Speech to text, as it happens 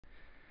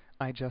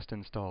I just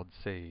installed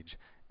Sage,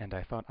 and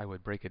I thought I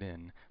would break it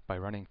in by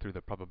running through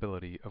the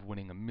probability of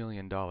winning $1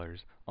 million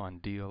on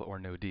Deal or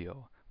No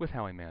Deal with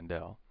Howie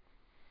Mandel.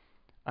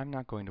 I'm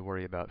not going to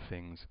worry about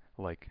things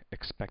like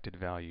expected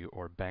value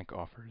or bank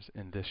offers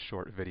in this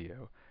short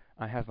video.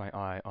 I have my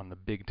eye on the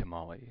big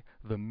tamale,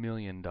 the $1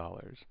 million.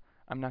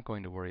 I'm not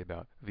going to worry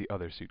about the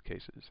other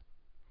suitcases.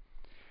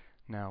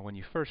 Now, when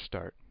you first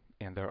start,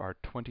 and there are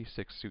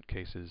 26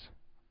 suitcases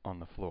on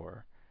the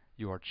floor,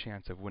 your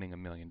chance of winning $1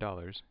 million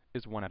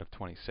is 1 out of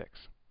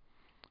 26,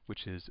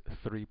 which is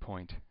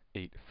 3.85%.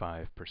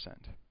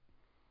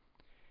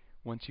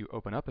 Once you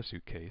open up a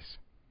suitcase,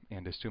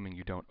 and assuming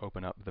you don't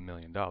open up the $1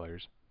 million,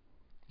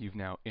 you've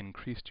now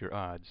increased your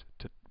odds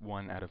to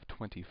 1 out of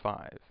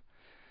 25,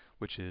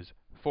 which is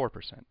 4%.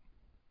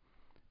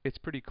 It's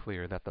pretty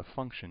clear that the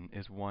function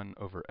is 1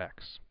 over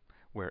x,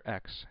 where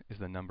x is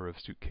the number of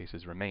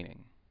suitcases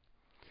remaining.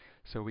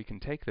 So we can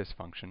take this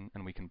function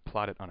and we can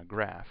plot it on a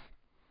graph.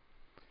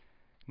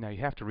 Now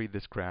you have to read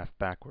this graph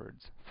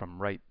backwards,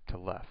 from right to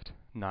left,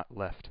 not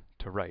left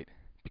to right,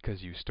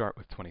 because you start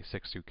with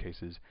 26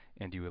 suitcases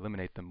and you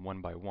eliminate them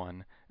one by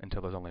one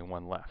until there's only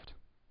one left.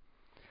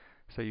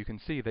 So you can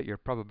see that your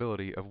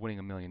probability of winning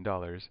 $1 million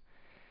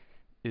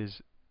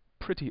is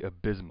pretty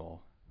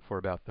abysmal for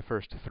about the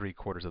first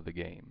 3/4 of the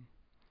game.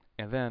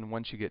 And then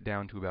once you get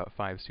down to about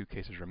 5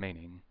 suitcases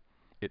remaining,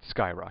 it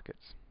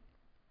skyrockets.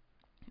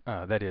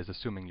 That is,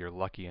 assuming you're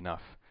lucky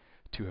enough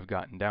to have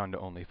gotten down to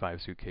only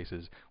 5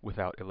 suitcases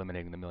without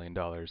eliminating the $1 million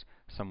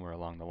somewhere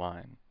along the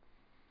line.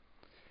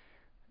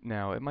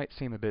 Now, it might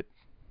seem a bit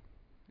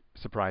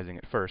surprising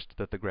at first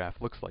that the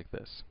graph looks like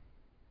this.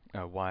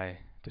 Why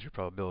does your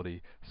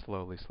probability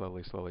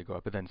slowly go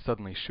up and then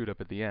suddenly shoot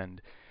up at the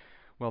end?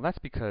 Well, that's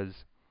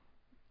because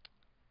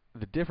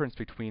the difference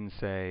between,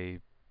 say,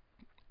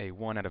 a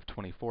 1 out of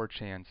 24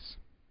 chance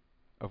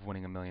of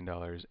winning $1 million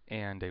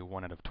and a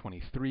 1 out of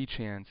 23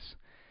 chance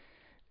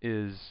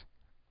is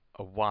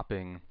a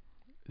whopping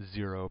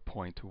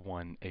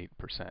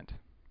 0.18%.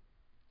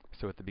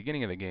 So at the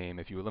beginning of the game,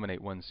 if you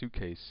eliminate one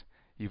suitcase,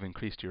 you've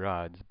increased your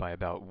odds by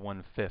about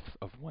 1/5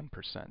 of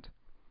 1%.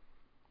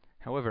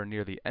 However,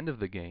 near the end of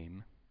the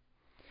game,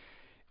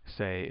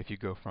 say if you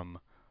go from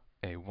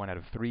a 1 out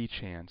of 3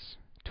 chance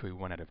to a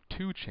 1 out of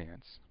 2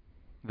 chance,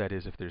 that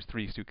is, if there's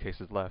 3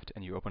 suitcases left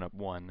and you open up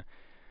one,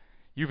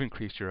 you've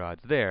increased your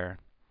odds there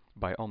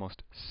by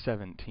almost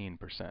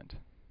 17%.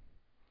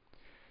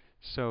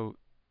 So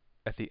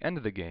at the end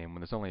of the game,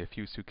 when there's only a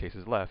few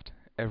suitcases left,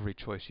 every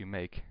choice you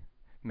make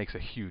makes a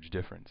huge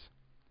difference.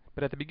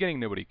 But at the beginning,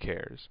 nobody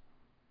cares.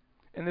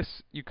 And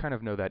this, you kind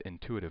of know that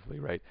intuitively,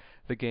 right?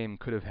 The game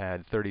could have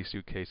had 30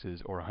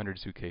 suitcases or 100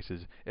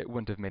 suitcases. It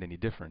wouldn't have made any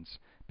difference,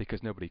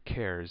 because nobody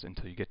cares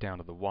until you get down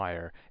to the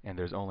wire and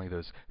there's only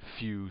those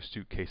few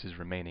suitcases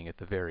remaining at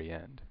the very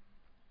end.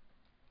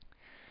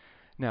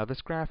 Now,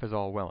 this graph is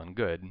all well and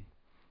good.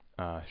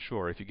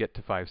 Sure, if you get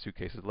to 5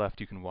 suitcases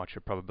left, you can watch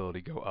your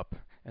probability go up,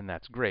 and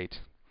that's great.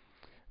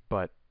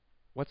 But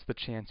what's the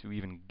chance you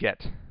even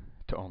get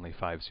to only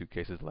 5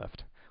 suitcases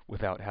left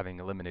without having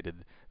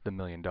eliminated the $1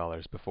 million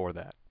before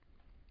that?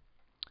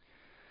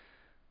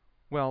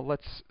 Well,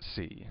 let's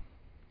see.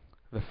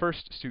 The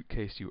first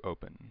suitcase you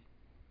open,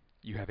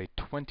 you have a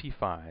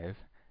 25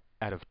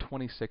 out of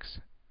 26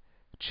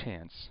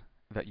 chance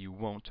that you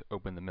won't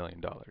open the $1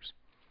 million.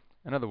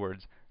 In other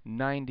words,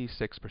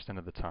 96%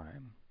 of the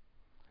time,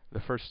 the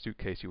first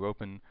suitcase you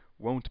open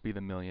won't be the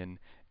 $1 million,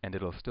 and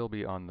it'll still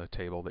be on the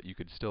table that you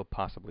could still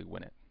possibly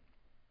win it.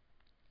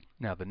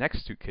 Now, the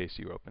next suitcase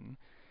you open,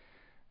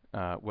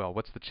 well,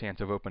 what's the chance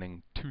of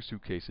opening 2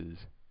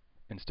 suitcases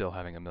and still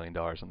having $1 million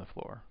on the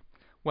floor?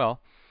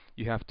 Well,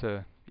 you have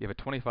a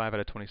 25 out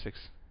of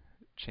 26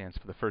 chance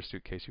for the first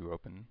suitcase you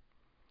open,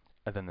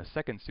 and then the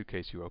second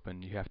suitcase you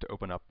open, you have to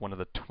open up one of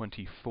the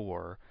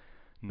 24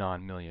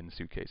 non-million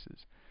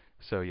suitcases.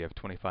 So you have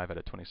 25 out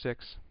of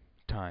 26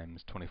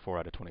 times 24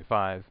 out of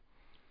 25,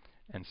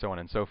 and so on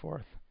and so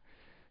forth.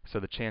 So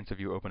the chance of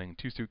you opening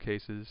 2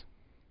 suitcases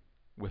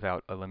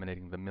without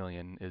eliminating the $1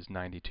 million is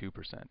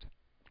 92%,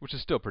 which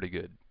is still pretty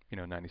good,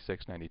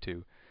 96,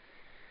 92.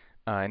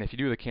 And if you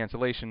do the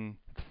cancellation,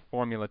 the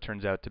formula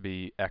turns out to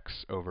be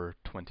x over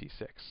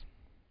 26.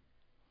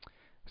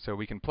 So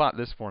we can plot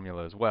this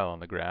formula as well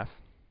on the graph,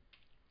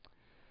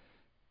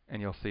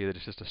 and you'll see that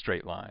it's just a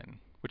straight line,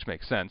 which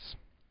makes sense.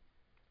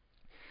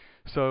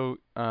 So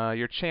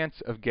your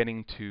chance of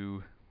getting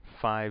to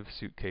 5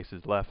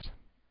 suitcases left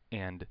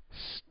and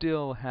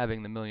still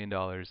having the $1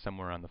 million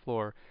somewhere on the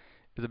floor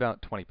is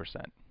about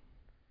 20%.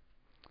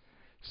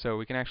 So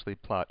we can actually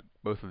plot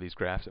both of these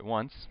graphs at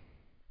once,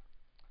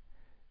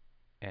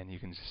 and you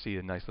can see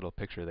a nice little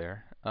picture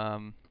there.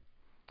 And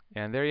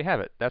there you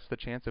have it. That's the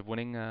chance of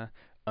winning $1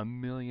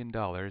 million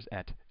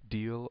at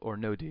Deal or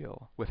No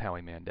Deal with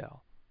Howie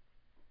Mandel.